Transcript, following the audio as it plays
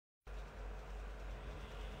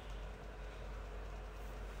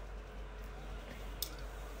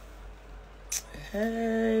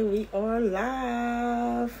Hey, we are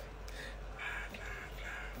live.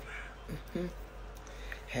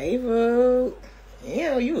 Hey, boo.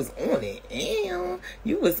 Ew, you was on it. Ew,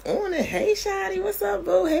 you was on it. Hey, Shotty, what's up,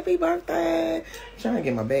 boo? Happy birthday. I'm trying to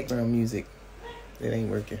get my background music. It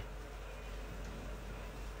ain't working.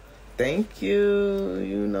 Thank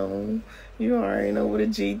you. You already know what a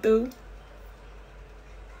G do.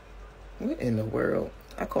 What in the world?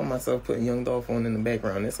 I call myself putting Young Dolph on in the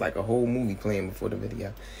background. It's like a whole movie playing before the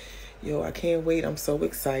video. Yo, I can't wait. I'm so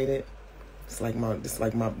excited. This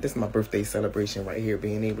is my birthday celebration right here,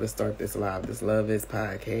 being able to start this live, this Love Is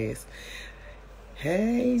podcast.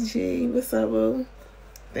 Hey, G, what's up, boo?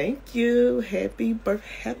 Thank you. Happy. I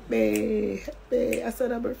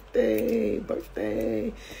said a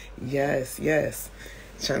birthday. Yes.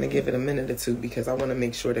 Trying to give it a minute or two because I want to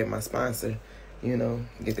make sure that my sponsor,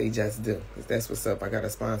 get they just do. That's what's up. I got a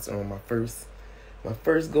sponsor on my first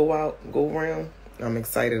go round. I'm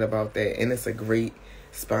excited about that. And it's a great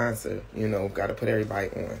sponsor, got to put everybody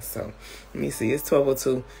on. So let me see. It's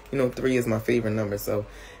 12:02. 3 is my favorite number. So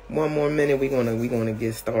one more minute, we gonna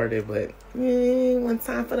get started. But one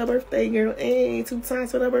time for the birthday girl. Hey, 2 times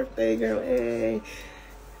for the birthday girl. Hey.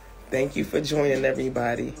 Thank you for joining,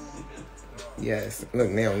 everybody. Yes. Look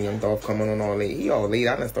now, Young Dolph coming on all late. He all late.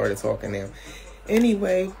 I done started talking now.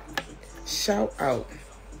 Anyway, shout out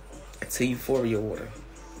to Euphoria Water.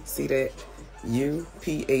 See that?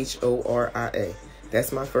 UPHORIA.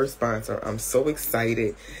 That's my first sponsor. I'm so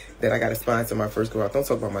excited that I got to sponsor my first go out. Don't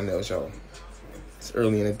talk about my nails, y'all. It's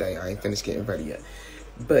early in the day. I ain't finished getting ready yet.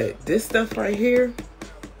 But this stuff right here,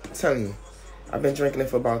 I'm telling you, I've been drinking it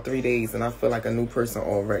for about 3 days, and I feel like a new person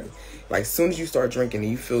already. Like, as soon as you start drinking it,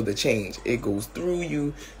 you feel the change. It goes through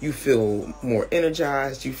you. You feel more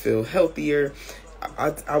energized. You feel healthier.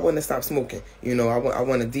 I want to stop smoking. I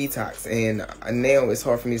want to detox. And now it's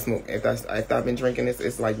hard for me to smoke. After I've been drinking this,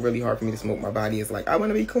 it's like really hard for me to smoke. My body is like, I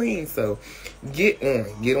want to be clean. So get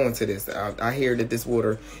on to this. I hear that this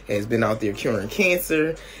water has been out there curing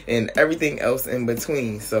cancer and everything else in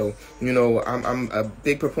between. So, I'm a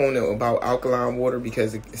big proponent about alkaline water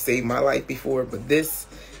because it saved my life before. But this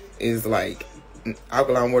is like,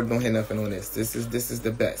 alkaline water don't have nothing on this. This is the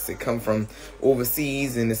best. It come from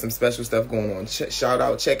overseas and there's some special stuff going on.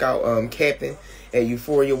 Check out Captain at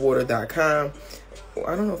euphoriawater.com.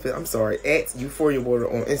 I don't know if I'm sorry, at Euphoria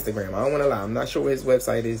Water on Instagram. I don't want to lie. I'm not sure what his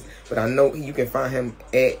website is, but I know you can find him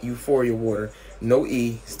at Euphoria Water. No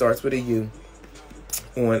E, starts with a U,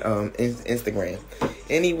 on Instagram.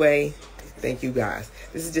 Anyway, thank you guys.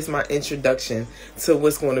 This is just my introduction to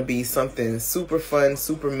what's going to be something super fun,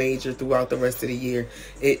 super major throughout the rest of the year.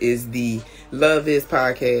 It is the Love Is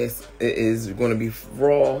podcast. It is going to be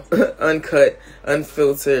raw, uncut,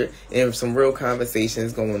 unfiltered, and some real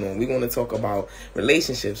conversations going on. We're going to talk about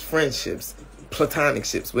relationships, friendships, platonic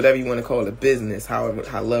ships, whatever you want to call it, business, how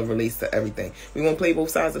love relates to everything. We're going to play both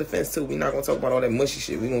sides of the fence too. We're not going to talk about all that mushy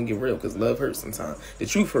shit. We're going to get real because love hurts sometimes. The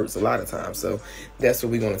truth hurts a lot of times. So that's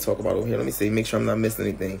what we're going to talk about over here. Let me see, make sure I'm not missing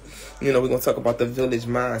anything. We're going to talk about the village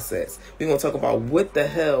mindsets. We're going to talk about what the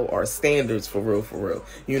hell are standards for real,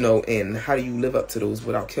 and how do you live up to those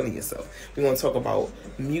without killing yourself. We're going to talk about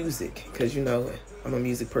music because, I'm a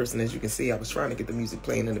music person, as you can see. I was trying to get the music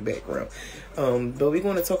playing in the background. But we're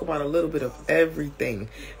going to talk about a little bit of everything.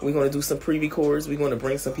 We're going to do some pre-records. We're going to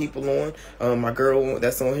bring some people on. My girl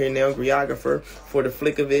that's on here now, Griographer, for the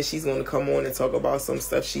flick of it, she's going to come on and talk about some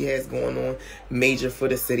stuff she has going on major for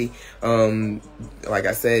the city. Like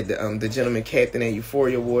I said, the gentleman Captain at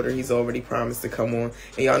Euphoria Water, he's already promised to come on.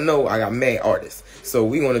 And y'all know I got mad artists. So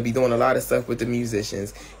we're going to be doing a lot of stuff with the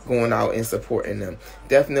musicians, going out and supporting them.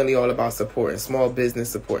 Definitely all about supporting small business,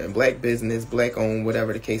 supporting black business, black owned,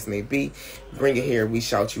 whatever the case may be. Bring it here. We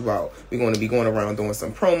shout you out. We're going to be going around doing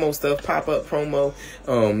some promo stuff, pop-up promo,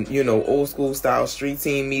 old school style, street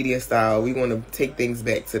team media style. We want to take things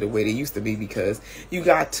back to the way they used to be because you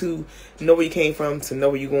got to know where you came from to know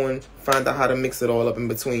where you're going, find out how to mix it all up in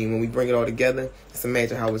between. When we bring it all together, just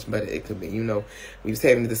imagine how much better it could be. We was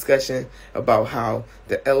having a discussion about how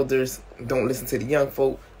the elders don't listen to the young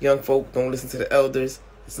folk don't listen to the elders.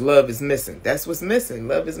 Love is missing. That's what's missing.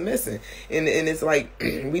 Love is missing. And it's like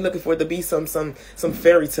we looking for it to be some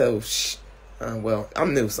fairy tale. Well,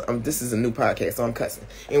 I'm new. So this is a new podcast, so I'm cussing.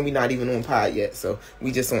 And we not even on pod yet. So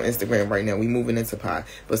we just on Instagram right now. We moving into pod.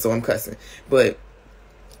 But so I'm cussing. But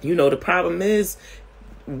the problem is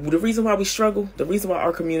the reason why we struggle, the reason why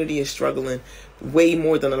our community is struggling way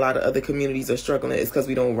more than a lot of other communities are struggling is because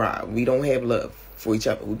we don't ride. We don't have love for each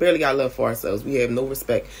other. We barely got love for ourselves. We have no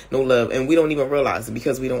respect, no love, and we don't even realize it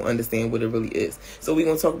because we don't understand what it really is. So we're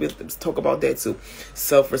going to talk about that too.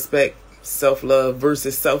 Self-respect, Self-love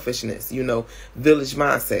versus selfishness, village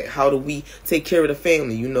mindset. How do we take care of the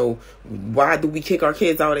family? Why do we kick our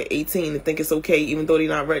kids out at 18 and think it's okay even though they're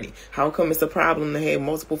not ready? How come it's a problem to have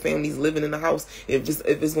multiple families living in the house if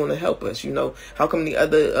it's going to help us? How come the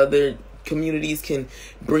other communities can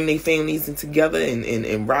bring their families in together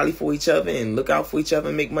and rally for each other and look out for each other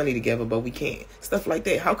and make money together, but we can't? Stuff like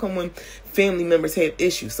that. How come when family members have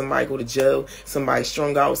issues, somebody go to jail, somebody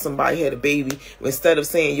strung out, somebody had a baby, instead of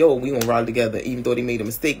saying, yo, we gonna rally together, even though they made a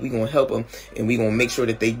mistake, we gonna help them and we gonna make sure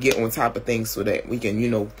that they get on top of things so that we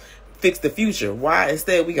can, fix the future? Why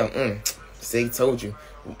instead we go, say, told you,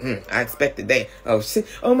 I expected that. Oh shit,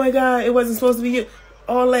 oh my God, it wasn't supposed to be you.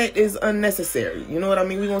 All that is unnecessary. You know what I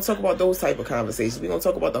mean? We're going to talk about those type of conversations. We're going to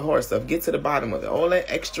talk about the hard stuff. Get to the bottom of it. All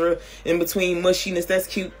that extra in between mushiness, that's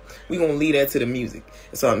cute. We're going to leave that to the music.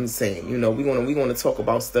 That's what I'm saying. We're going to talk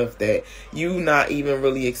about stuff that you not even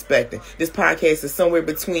really expecting. This podcast is somewhere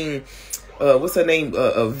between what's her name?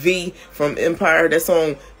 V from Empire. That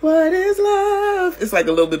song, What Is Love? It's like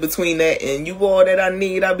a little bit between that and You All That I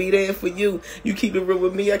Need, I'll Be There For You. You keep it real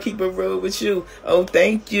with me, I keep it real with you. Oh,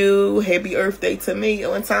 thank you. Happy Earth Day to me.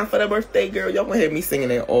 Oh, in time for the birthday, girl. Y'all gonna have me singing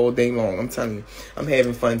that all day long. I'm telling you, I'm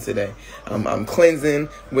having fun today. I'm cleansing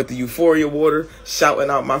with the Euphoria water, shouting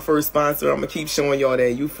out my first sponsor. I'm gonna keep showing y'all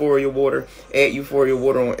that Euphoria water at Euphoria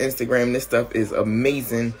water on Instagram. This stuff is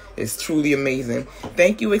amazing. It's truly amazing.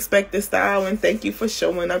 Thank you, Expect This Style, and thank you for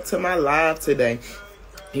showing up to my live today.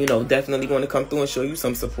 Definitely going to come through and show you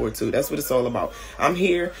some support too. That's what it's all about. I'm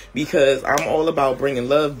here because I'm all about bringing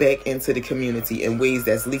love back into the community in ways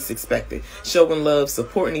that's least expected. Showing love,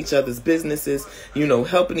 supporting each other's businesses,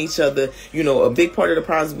 helping each other. A big part of the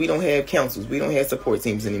problem is we don't have councils. We don't have support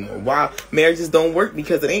teams anymore. Why? Marriages don't work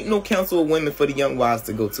because it ain't no council of women for the young wives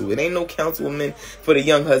to go to. It ain't no council of men for the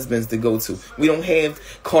young husbands to go to. We don't have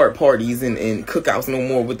card parties and cookouts no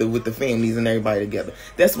more with the families and everybody together.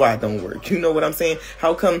 That's why it don't work. You know what I'm saying?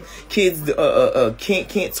 How come kids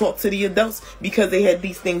can't talk to the adults? Because they had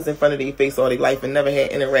these things in front of their face all their life and never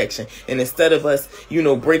had interaction. And instead of us,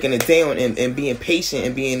 breaking it down and being patient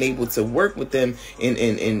and being able to work with them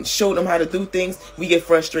and show them how to do things, we get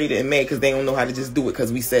frustrated and mad because they don't know how to just do it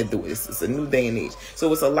because we said do it. It's a new day and age.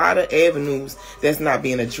 So it's a lot of avenues that's not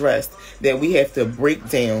being addressed that we have to break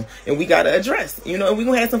down and we got to address. And we're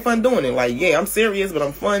going to have some fun doing it. Like, yeah, I'm serious, but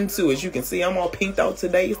I'm fun too. As you can see, I'm all pinked out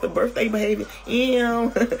today. It's the birthday behavior.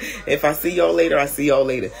 If I see y'all later, I see y'all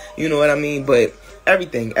later. You know what I mean? But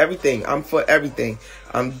everything. I'm for everything.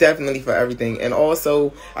 I'm definitely for everything. And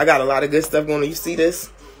also, I got a lot of good stuff going on. You see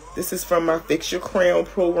this? This is from my Fix Your Crown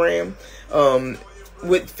program.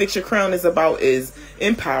 What Fix Your Crown is about is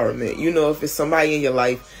empowerment. If it's somebody in your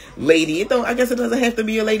life, lady, I guess it doesn't have to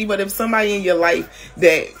be a lady, but if somebody in your life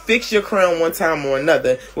that fix your crown one time or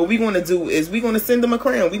another, what we're going to do is we're going to send them a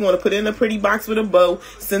crown. We're going to put it in a pretty box with a bow,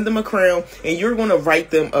 send them a crown, and you're going to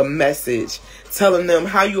write them a message telling them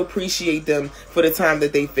how you appreciate them for the time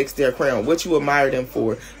that they fixed their crown, what you admire them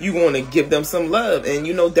for. You're going to give them some love, and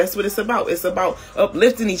that's what it's about. It's about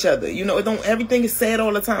uplifting each other. Everything is sad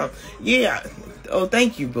all the time. Yeah. Oh,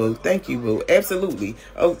 thank you, boo. Thank you, boo. Absolutely.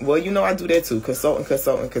 Oh, well, I do that too. Consulting.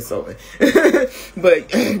 But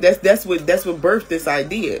that's what birthed this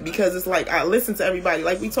idea, because it's like I listen to everybody,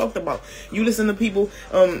 like we talked about. You listen to people.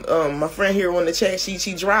 My friend here on the chat,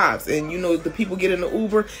 she drives, and the people get in the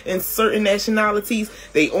Uber in certain nationalities.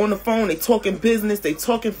 They on the phone. They talking business. They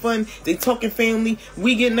talking fun. They talking family.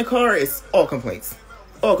 We get in the car. It's all complaints.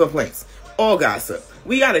 All complaints. All gossip.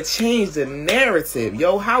 We got to change the narrative,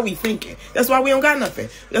 yo. How we thinking? That's why we don't got nothing.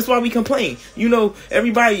 That's why we complain.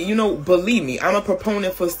 Everybody, believe me, I'm a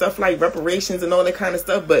proponent for stuff like reparations and all that kind of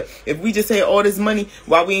stuff. But if we just had all this money,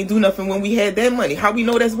 why we ain't do nothing when we had that money? How we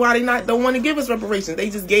know that's why they don't want to give us reparations? They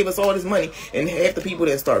just gave us all this money, and half the people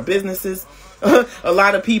that start businesses. A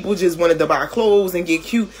lot of people just wanted to buy clothes and get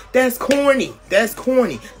cute. That's corny.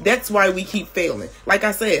 That's why we keep failing. Like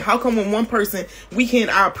I said, how come when one person,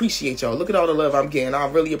 I appreciate y'all. Look at all the love I'm getting. I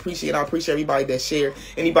really appreciate everybody that shared.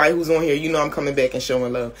 Anybody who's on here, I'm coming back and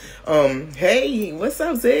showing love. Hey, what's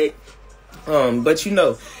up, Zig? But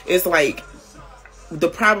it's like, the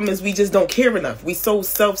problem is we just don't care enough. We so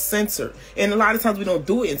self-centered, and a lot of times we don't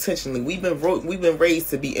do it intentionally. We've been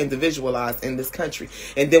raised to be individualized in this country,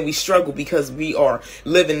 and then we struggle because we are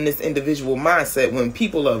living in this individual mindset when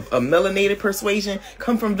people of a melanated persuasion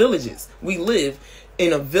come from villages. We live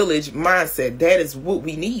in a village mindset. That is what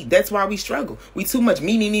we need. That's why we struggle. We too much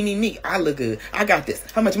me, me, me, me, me. I look good. I got this.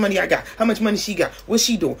 How much money I got? How much money she got? What's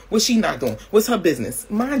she doing? What's she not doing? What's her business?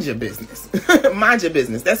 Mind your business. Mind your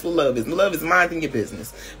business. That's what love is. Love is minding your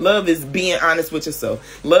business. Love is being honest with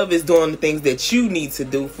yourself. Love is doing the things that you need to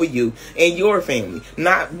do for you and your family.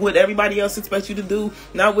 Not what everybody else expects you to do.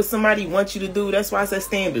 Not what somebody wants you to do. That's why I said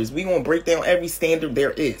standards. We're going to break down every standard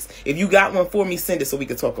there is. If you got one for me, send it so we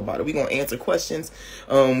can talk about it. We're going to answer questions.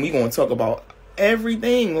 We're going to talk about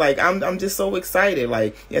everything. Like, I'm just so excited.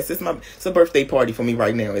 Like, yes, it's a birthday party for me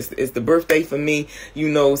right now. It's the birthday for me, you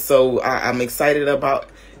know, so I'm excited about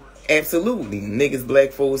absolutely niggas,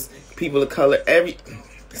 black folks, people of color,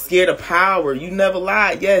 scared of power. You never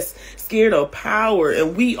lied. Yes, scared of power.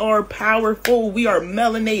 And we are powerful. We are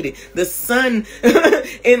melanated. The sun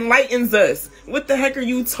enlightens us. What the heck are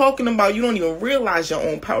you talking about? You don't even realize your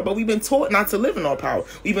own power. But we've been taught not to live in our power.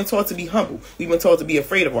 We've been taught to be humble. We've been taught to be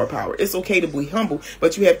afraid of our power. It's okay to be humble,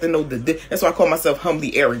 but you have to know that's why I call myself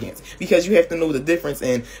humbly arrogant, because you have to know the difference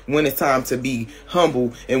in when it's time to be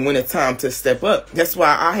humble and when it's time to step up. That's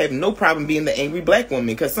why I have no problem being the angry black woman,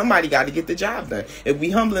 because somebody got to get the job done. If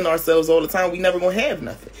we humbling ourselves all the time, we never gonna have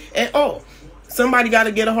nothing at all. Somebody got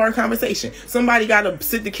to get a hard conversation. Somebody got to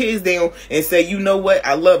sit the kids down and say, you know what?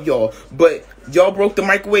 I love y'all, but y'all broke the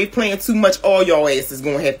microwave playing too much. All y'all asses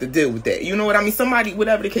going to have to deal with that. You know what I mean? Somebody,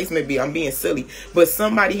 whatever the case may be, I'm being silly, but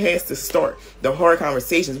somebody has to start the hard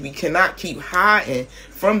conversations. We cannot keep hiding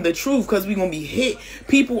from the truth, because we're going to be hit.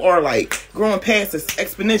 People are like growing past us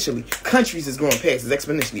exponentially. Countries is growing past us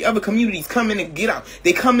exponentially. Other communities come in and get out.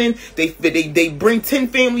 They come in, they bring 10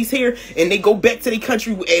 families here, and they go back to their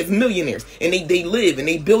country as millionaires. And they live and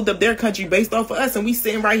they build up their country based off of us. And we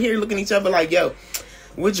sitting right here looking at each other like, yo,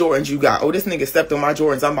 what Jordans you got? Oh, this nigga stepped on my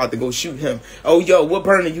Jordans. I'm about to go shoot him. Oh, yo, what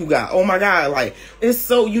burner you got? Oh, my God. Like, it's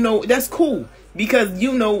so, you know, that's cool. Because,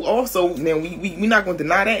 you know, also, now we're not going to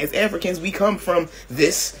deny that as Africans, we come from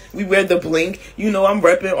this. We wear the bling. You know, I'm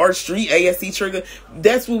repping Art Street, ASC Trigger.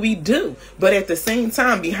 That's what we do. But at the same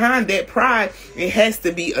time, behind that pride, it has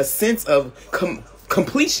to be a sense of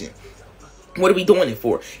completion. What are we doing it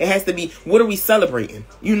for? It has to be, what are we celebrating?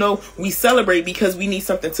 You know, we celebrate because we need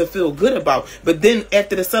something to feel good about. But then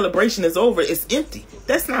after the celebration is over, it's empty.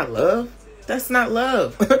 That's not love. That's not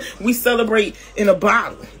love. We celebrate in a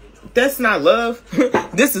bottle. That's not love.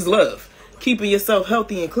 This is love. Keeping yourself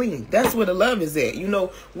healthy and clean. That's where the love is at. You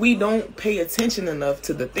know, we don't pay attention enough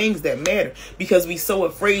to the things that matter because we so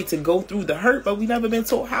afraid to go through the hurt, but we never been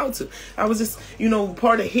taught how to. I was just, you know,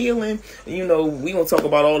 part of healing, you know, we gonna talk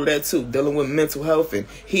about all of that too, dealing with mental health and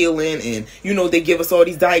healing, and, you know, they give us all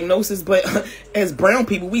these diagnoses, but as brown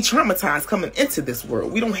people, we traumatized coming into this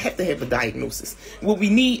world. We don't have to have a diagnosis. What we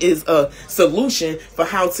need is a solution for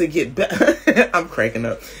how to get better. I'm cracking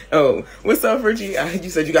up. Oh, what's up, Virgie? You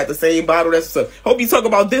said you got the same bottle. That's what's up. Hope you talk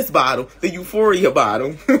about this bottle, the Euphoria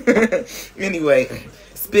bottle. Anyway,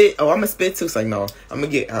 spit. Oh, I'm gonna spit too. It's like, no, I'm gonna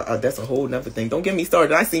get. That's a whole nother thing. Don't get me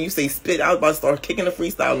started. I seen you say spit. I was about to start kicking a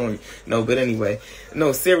freestyle on you. No, but anyway,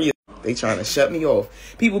 no, serious. They trying to shut me off.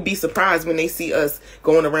 People be surprised when they see us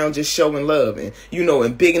going around just showing love and, you know,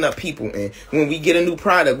 and bigging up people. And when we get a new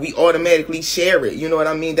product, we automatically share it. You know what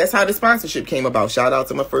I mean? That's how the sponsorship came about. Shout out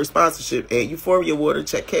to my first sponsorship at Euphoria Water.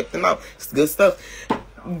 Check Captain out. It's good stuff.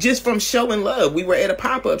 Just from showing love. We were at a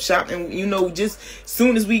pop-up shop, and, you know, just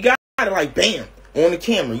soon as we got it, like, bam, on the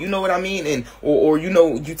camera, you know what I mean? And or you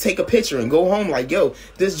know, you take a picture and go home like, yo,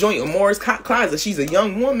 this joint, Amora's Closet, she's a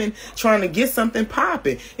young woman trying to get something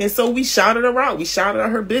popping. And so we shouted her out. We shouted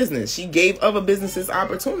out her business. She gave other businesses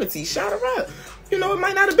opportunities. Shout her out. You know, it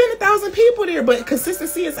might not have been 1,000 people there, but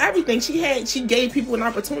consistency is everything. She gave people an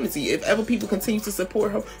opportunity. If ever people continue to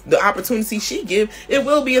support her, the opportunity she give, it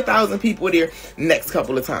will be 1,000 people there next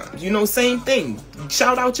couple of times. You know, same thing.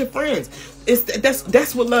 Shout out your friends.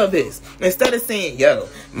 That's what love is. Instead of saying, yo,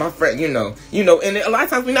 my friend, you know, and a lot of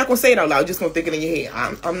times we're not gonna say it out loud. You're just gonna think it in your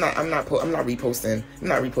head. I'm not reposting. I'm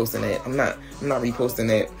not reposting that. I'm not reposting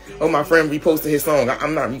that. Oh, my friend reposted his song.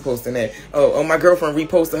 I'm not reposting that. Oh, my girlfriend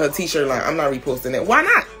reposted her t-shirt line. I'm not reposting that. Why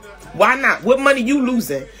not? Why not? What money you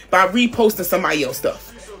losing by reposting somebody else's stuff?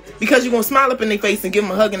 Because you're going to smile up in their face and give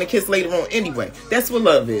them a hug and a kiss later on anyway. That's what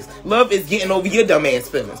love is. Love is getting over your dumb ass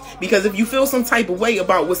feelings. Because if you feel some type of way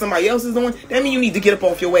about what somebody else is doing, that means you need to get up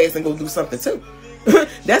off your ass and go do something too.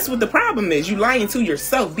 That's what the problem is. You lying to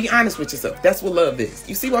yourself. Be honest with yourself. That's what love is.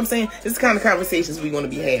 You see what I'm saying? This is the kind of conversations we're going to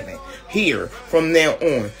be having here from now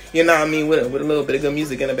on. You know what I mean? With a little bit of good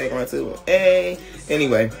music in the background too. Hey.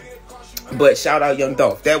 Anyway. But shout out Young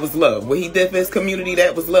Dolph. That was love. What he did for his community,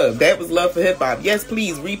 that was love. That was love for hip hop. Yes,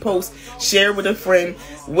 please repost, share with a friend,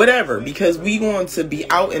 whatever. Because we going to be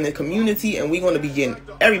out in the community and we going to be getting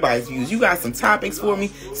everybody's views. You got some topics for me?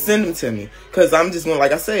 Send them to me. Because I'm just going to,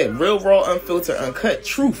 like I said, real, raw, unfiltered, uncut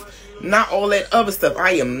truth. Not all that other stuff.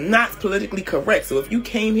 I am not politically correct. So if you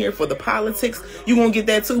came here for the politics, you going to get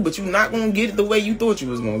that too. But you're not going to get it the way you thought you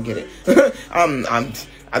was going to get it.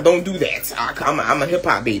 I don't do that. I'm a hip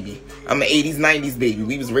hop baby. I'm an 80s, 90s baby.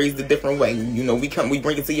 We was raised a different way. You know, we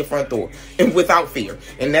bring it to your front door and without fear.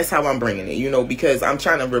 And that's how I'm bringing it, you know, because I'm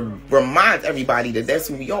trying to remind everybody that that's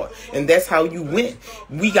who we are. And that's how you win.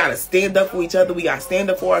 We got to stand up for each other. We got to stand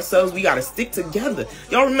up for ourselves. We got to stick together.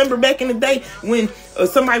 Y'all remember back in the day when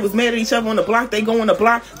somebody was mad at each other on the block, they go on the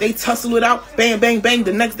block, they tussle it out, bang, bang, bang.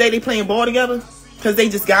 The next day they playing ball together because they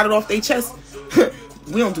just got it off their chest.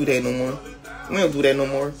 We don't do that no more. We don't do that no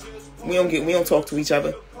more. We don't talk to each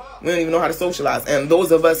other. We don't even know how to socialize. And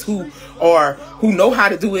those of us who know how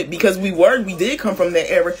to do it, because we did come from that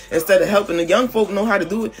era, instead of helping the young folk know how to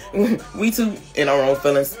do it, we too in our own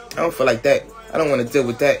feelings. I don't feel like that. I don't want to deal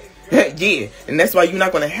with that. Yeah, and that's why you're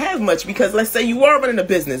not going to have much, because let's say you are running a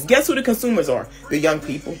business. Guess who the consumers are? The young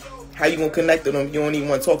people. How you going to connect to them if you don't even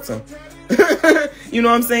want to talk to them? You know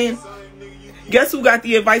what I'm saying? Guess who got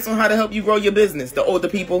the advice on how to help you grow your business? The older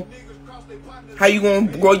people. How you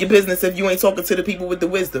going to grow your business if you ain't talking to the people with the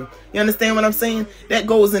wisdom? You understand what I'm saying? That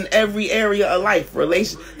goes in every area of life.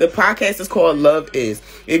 The podcast is called Love Is.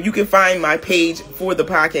 If you can find my page for the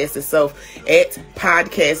podcast itself at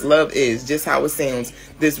Podcast Love Is, just how it sounds.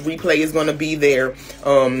 This replay is going to be there.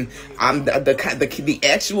 The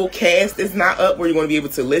actual cast is not up where you're going to be able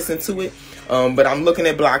to listen to it. But I'm looking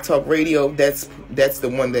at Blog Talk Radio. That's the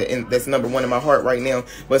one that's number one in my heart right now.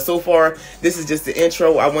 But so far, this is just the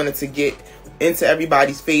intro. I wanted to get into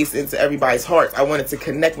everybody's face, into everybody's heart. I wanted to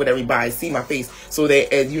connect with everybody, see my face, so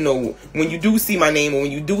that, as you know, when you do see my name or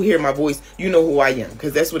when you do hear my voice, you know who I am,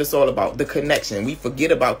 because that's what it's all about, the connection. We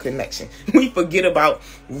forget about connection. We forget about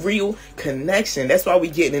real connection. That's why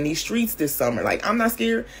we getting in these streets this summer. Like, I'm not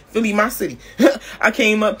scared. Philly, my city. I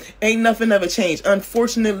came up, ain't nothing ever changed.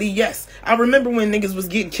 Unfortunately, yes. I remember when niggas was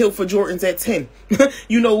getting killed for Jordans at 10.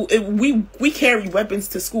 You know, we carried weapons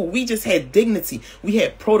to school. We just had dignity. We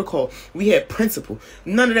had protocol. We had principle.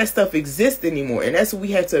 None of that stuff exists anymore, and that's what we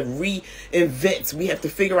have to reinvent. We have to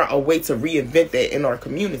figure out a way to reinvent that in our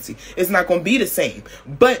community. It's not going to be the same,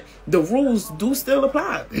 but the rules do still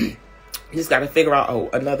apply. You just got to figure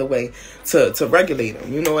out another way to regulate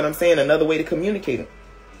them. You know what I'm saying? Another way to communicate them.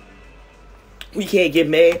 We can't get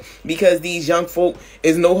mad because these young folk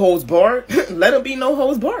is no holds barred. Let them be no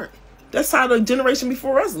holds barred. That's how the generation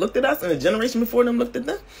before us looked at us, and the generation before them looked at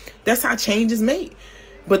them. That's how change is made.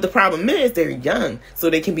 But the problem is they're young,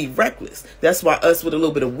 so they can be reckless. That's why us with a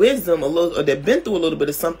little bit of wisdom, or they've been through a little bit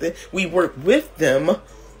of something, we work with them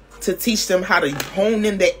to teach them how to hone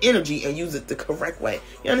in that energy and use it the correct way.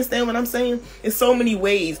 You understand what I'm saying? There's so many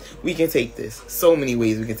ways we can take this. So many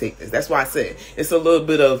ways we can take this. That's why I said it's a little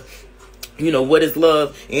bit of, you know, what is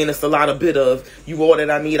love? And it's a lot of bit of, you all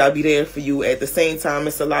that I need, I'll be there for you. At the same time,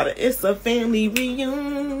 it's a lot of, it's a family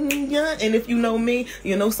reunion. And if you know me,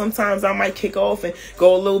 you know, sometimes I might kick off and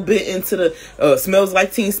go a little bit into the Smells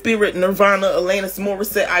Like Teen Spirit, Nirvana, Alanis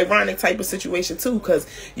Morissette, ironic type of situation too. Because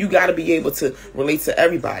you got to be able to relate to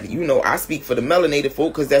everybody. You know, I speak for the melanated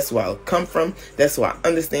folk because that's where I come from. That's who I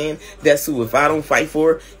understand. That's who, if I don't fight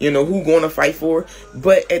for, you know, who going to fight for.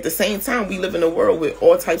 But at the same time, we live in a world with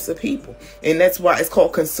all types of people. And that's why it's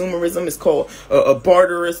called consumerism. It's called a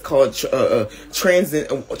barter. It's called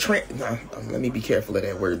let me be careful of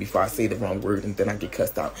that word before I say the wrong word and then I get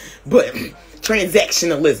cussed out. But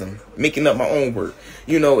transactionalism, making up my own word.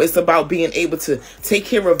 You know, it's about being able to take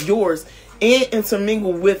care of yours and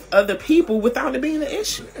intermingle with other people without it being an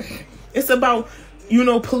issue. It's about, you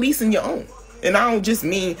know, policing your own. And I don't just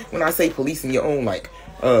mean when I say policing your own like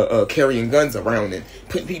carrying guns around and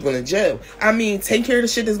putting people in jail. I mean, take care of the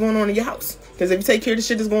shit that's going on in your house. Because if you take care of the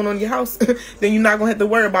shit that's going on in your house, then you're not going to have to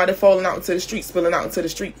worry about it falling out into the street, spilling out into the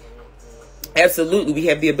street. Absolutely, we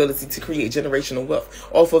have the ability to create generational wealth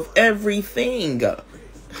off of everything.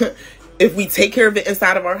 If we take care of it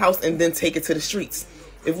inside of our house and then take it to the streets.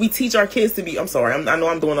 If we teach our kids to be, I'm sorry, I know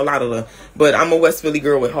I'm doing a lot of but I'm a West Philly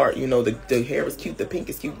girl with heart. You know, the hair is cute, the pink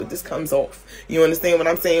is cute, but this comes off. You understand what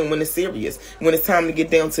I'm saying? When it's serious, when it's time to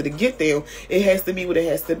get down to the get down, it has to be what it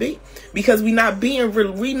has to be. Because we not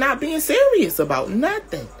being serious about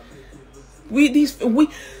nothing.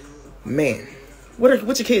 Man,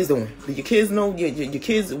 what your kids doing? Do your kids know your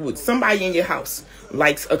kids? Somebody in your house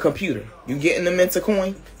likes a computer. You getting them into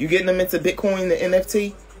coin? You getting them into Bitcoin, the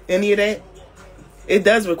NFT, any of that? It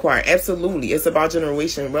does require, absolutely. It's about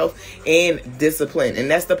generational wealth and discipline. And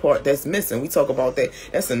that's the part that's missing. We talk about that.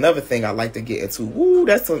 That's another thing I like to get into. Woo,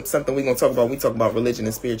 that's something we're going to talk about. We talk about religion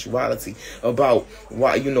and spirituality, about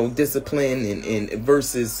why, discipline and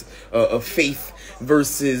versus faith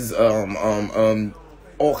versus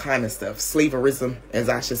all kind of stuff. Slaverism, as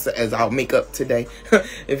I should say, as I'll make up today.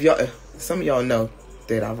 Some of y'all know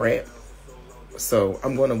that I rap. So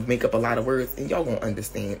I'm going to make up a lot of words and y'all won't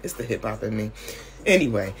understand. It's the hip hop in me.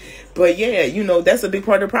 Anyway, but yeah, that's a big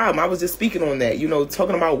part of the problem. I was just speaking on that,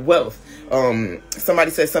 talking about wealth.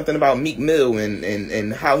 Somebody said something about Meek Mill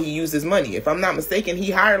and how he uses money. If I'm not mistaken,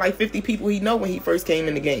 he hired like 50 people he know when he first came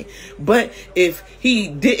in the game. But if he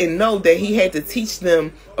didn't know that he had to teach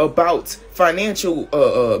them about financial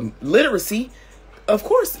literacy, of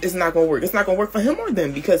course it's not going to work. It's not going to work for him or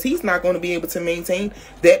them, because he's not going to be able to maintain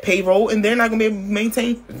that payroll, and they're not going to be able to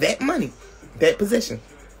maintain that money, that position.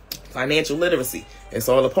 Financial literacy, it's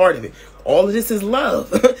all a part of it. All of this is love.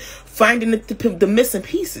 Finding the missing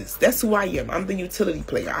pieces. That's who I am. I'm the utility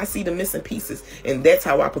player. I see the missing pieces, and that's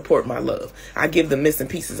how I purport my love. I give the missing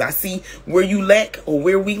pieces. I see where you lack or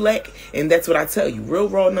where we lack, and that's what I tell you. Real,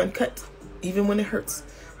 raw, and uncut, even when it hurts.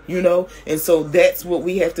 And so that's what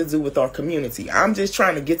we have to do with our community. I'm just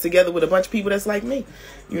trying to get together with a bunch of people that's like me,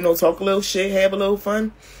 talk a little shit, have a little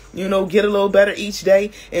fun, get a little better each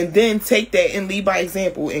day, and then take that and lead by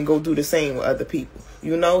example and go do the same with other people.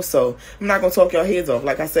 So I'm not gonna talk y'all heads off.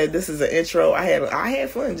 Like I said, this is an intro. I had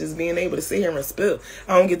fun just being able to sit here and spill.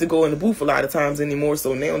 I don't get to go in the booth a lot of times anymore.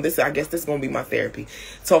 So now I guess this is gonna be my therapy.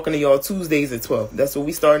 Talking to y'all Tuesdays at 12. That's what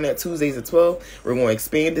we starting at, Tuesdays at 12. We're gonna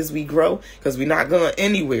expand as we grow, because we're not going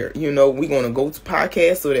anywhere. We're gonna go to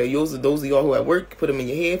podcasts so that those of y'all who at work, put them in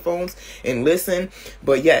your headphones and listen.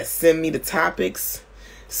 But yes, send me the topics.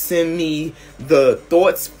 Send me the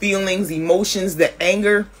thoughts, feelings, emotions, the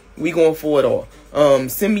anger. We going for it all.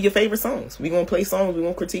 Send me your favorite songs. We gonna play songs. We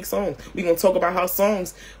gonna critique songs. We gonna talk about how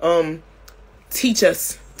songs teach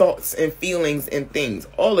us thoughts and feelings and things.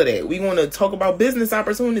 All of that. We want to talk about business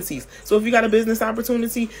opportunities. So if you got a business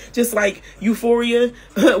opportunity, just like Euphoria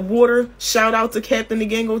Water, shout out to Captain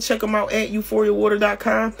again. Go check them out at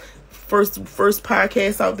euphoriawater.com. First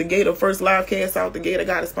podcast out the gate, or first live cast out the gate, I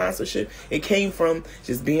got a sponsorship. It came from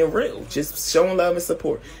just being real, just showing love and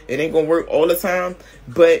support. It ain't gonna work all the time,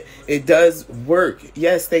 but it does work.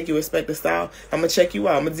 Yes, thank you, Expect the Style. I'm gonna check you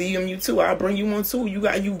out. I'm gonna DM you too. I'll bring you on too. You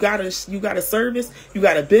got a service, you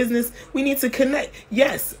got a business. We need to connect.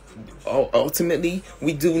 Yes. Ultimately,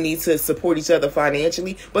 we do need to support each other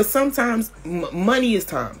financially, but sometimes money is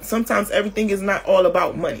time. Sometimes everything is not all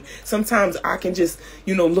about money. Sometimes I can just,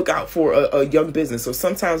 look out for a young business, or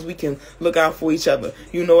sometimes we can look out for each other.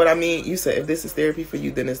 You know what I mean? You said if this is therapy for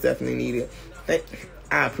you, then it's definitely needed.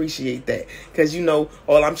 I appreciate that, because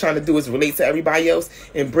all I'm trying to do is relate to everybody else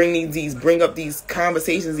and bring up these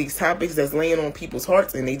conversations, these topics that's laying on people's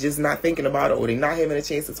hearts, and they just not thinking about it, or they not having a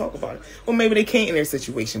chance to talk about it, or maybe they can't in their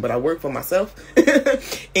situation. But I work for myself,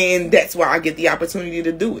 and that's why I get the opportunity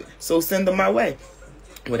to do it. So send them my way.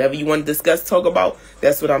 Whatever you want to discuss, talk about,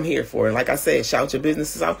 that's what I'm here for. And like I said, shout your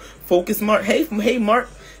businesses out. Focus Mark. Hey Mark.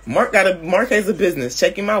 Mark has a business.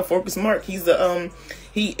 Check him out. Focus Mark. He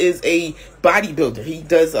is a bodybuilder. He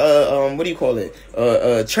does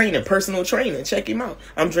trainer, personal training. Check him out.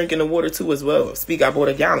 I'm drinking the water too as well. I bought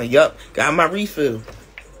a gallon. Yup, got my refill.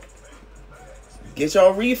 Get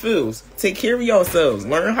y'all refills. Take care of yourselves.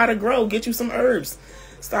 Learn how to grow. Get you some herbs.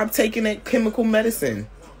 Stop taking that chemical medicine.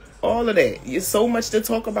 All of that. There's so much to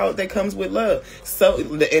talk about that comes with love.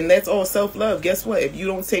 And that's all self-love. Guess what? If you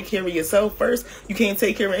don't take care of yourself first, you can't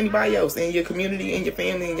take care of anybody else in your community, in your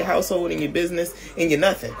family, in your household, in your business, in your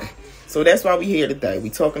nothing. So that's why we're here today.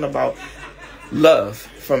 We're talking about love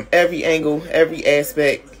from every angle, every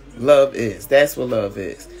aspect. That's what love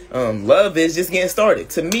is. Love is just getting started.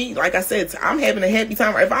 To me, like I said, I'm having a happy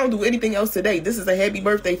time. If I don't do anything else today, this is a happy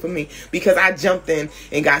birthday for me, because I jumped in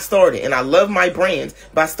and got started. And I love my brand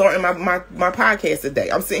by starting my podcast today.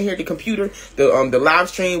 I'm sitting here at the computer. The live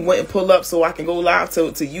stream wouldn't pull up so I can go live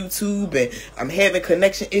to YouTube, and I'm having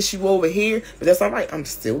connection issue over here, but that's all right. I'm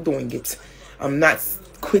still doing it. I'm not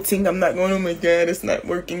quitting. I'm not going, oh my God, it's not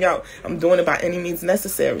working out. I'm doing it by any means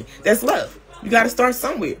necessary. That's love. You got to start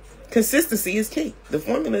somewhere. Consistency is key. The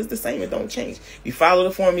formula is the same. It don't change. You follow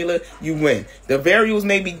the formula, you win. The variables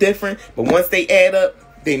may be different, but once they add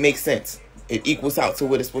up, they make sense. It equals out to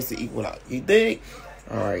what it's supposed to equal out. You dig?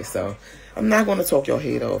 All right, so I'm not going to talk your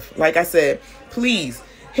head off. Like I said, please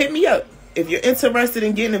hit me up. if you're interested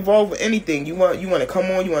in getting involved with anything, you want to come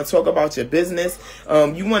on, you want to talk about your business,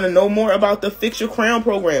 you want to know more about the Fix Your Crown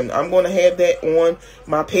program, I'm going to have that on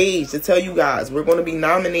my page to tell you guys. We're going to be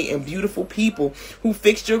nominating beautiful people who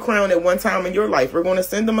fixed your crown at one time in your life. We're going to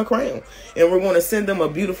send them a crown, and we're going to send them a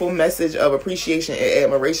beautiful message of appreciation and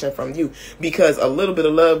admiration from you, because a little bit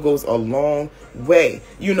of love goes a long way.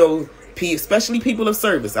 You know, especially people of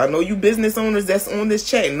service. I know you business owners that's on this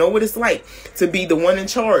chat know what it's like to be the one in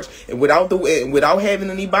charge, and without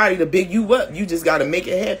having anybody to big you up. You just got to make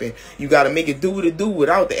it happen. You got to make it do what it do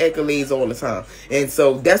without the accolades all the time. And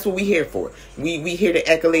so that's what we here for. We here to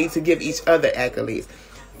accolade, to give each other accolades.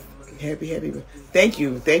 Happy. Thank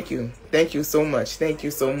you so much. Thank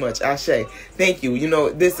you so much, Ashe. Thank you. You know,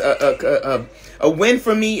 this a win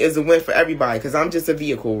for me is a win for everybody, because I'm just a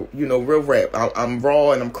vehicle. You know, real rap. I'm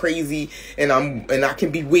raw and I'm crazy, and I can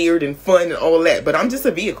be weird and fun and all that, but I'm just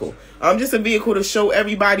a vehicle. I'm just a vehicle to show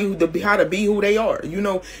everybody how to be who they are. You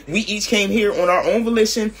know, we each came here on our own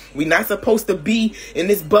volition. We're not supposed to be in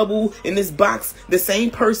this bubble, in this box, the same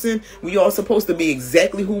person. We all supposed to be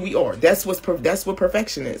exactly who we are. That's what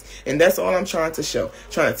perfection is, and that's all I'm trying to show.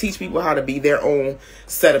 Trying to teach people how to be their own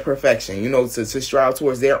set of perfection. You know, to strive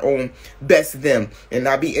towards their own best them, and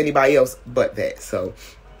not be anybody else but that. So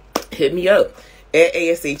hit me up at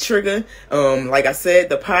ASA Trigger. Like I said,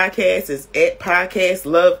 the podcast is at Podcast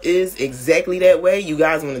Love Is exactly that way. You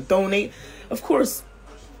guys want to donate, of course,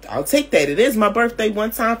 I'll take that. It is my birthday.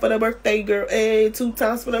 1 time for the birthday girl, 2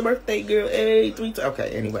 times for the birthday girl, 3 times. Okay,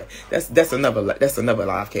 anyway, that's another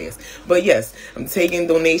live cast. But yes, I'm taking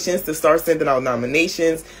donations to start sending out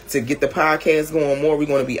nominations to get the podcast going more. We're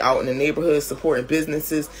going to be out in the neighborhood supporting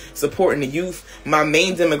businesses, supporting the youth. My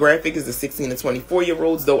main demographic is the 16 to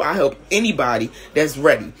 24-year-olds, though I help anybody that's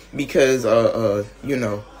ready, because you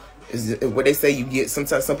know, is what they say, you get,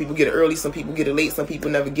 sometimes some people get it early, some people get it late, some people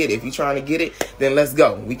never get it. If you're trying to get it, then let's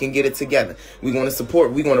go. We can get it together. We're going to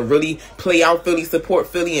support. We're going to really play out Philly, support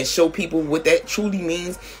Philly, and show people what that truly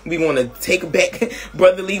means. We want to take back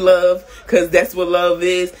brotherly love, because that's what love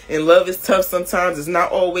is. And love is tough sometimes. It's not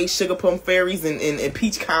always sugar plum fairies and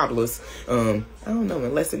peach cobblers. I don't know,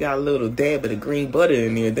 unless it got a little dab of the green butter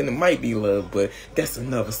in there, then it might be love, but that's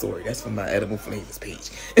another story. That's from my Edible Flavors page.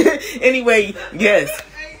 Anyway, yes.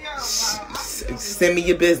 Send me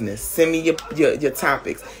your business, send me your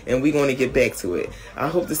topics, and we're going to get back to it. I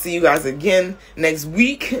hope to see you guys again next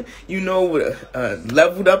week, you know, with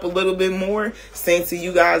leveled up a little bit more. Saying to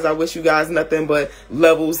you guys, I wish you guys nothing but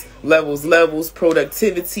levels,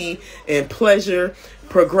 productivity and pleasure,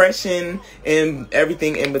 progression, and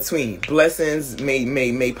everything in between. Blessings,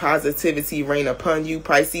 may positivity reign upon you,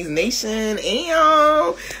 Pisces Nation.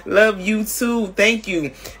 And love you too. Thank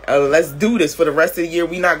you. Let's do this for the rest of the year.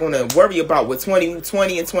 We're not going to worry about what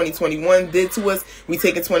 2020 and 2021 did to us. We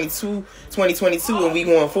taking 2022 and we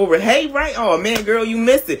going forward. Hey, right? Oh man, girl, you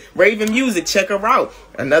missed it. Raven Music, check her out.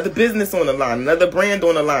 Another business on the line, another brand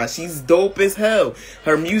on the line. She's dope as hell.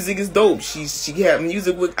 Her music is dope. She had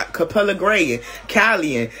music with Capella Gray and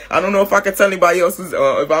Cali, and I don't know if I can tell anybody else's, if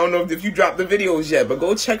I don't know if you dropped the videos yet, but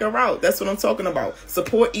go check her out. That's what I'm talking about.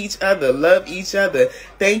 Support each other, love each other.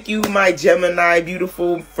 Thank you, my Gemini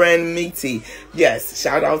beautiful friend Meaty. Yes,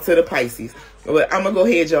 shout out to the Pisces. But I'm gonna go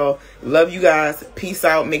ahead, y'all. Love you guys. Peace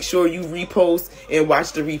out. Make sure you repost and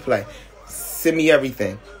watch the replay. Send me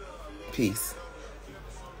everything. Peace.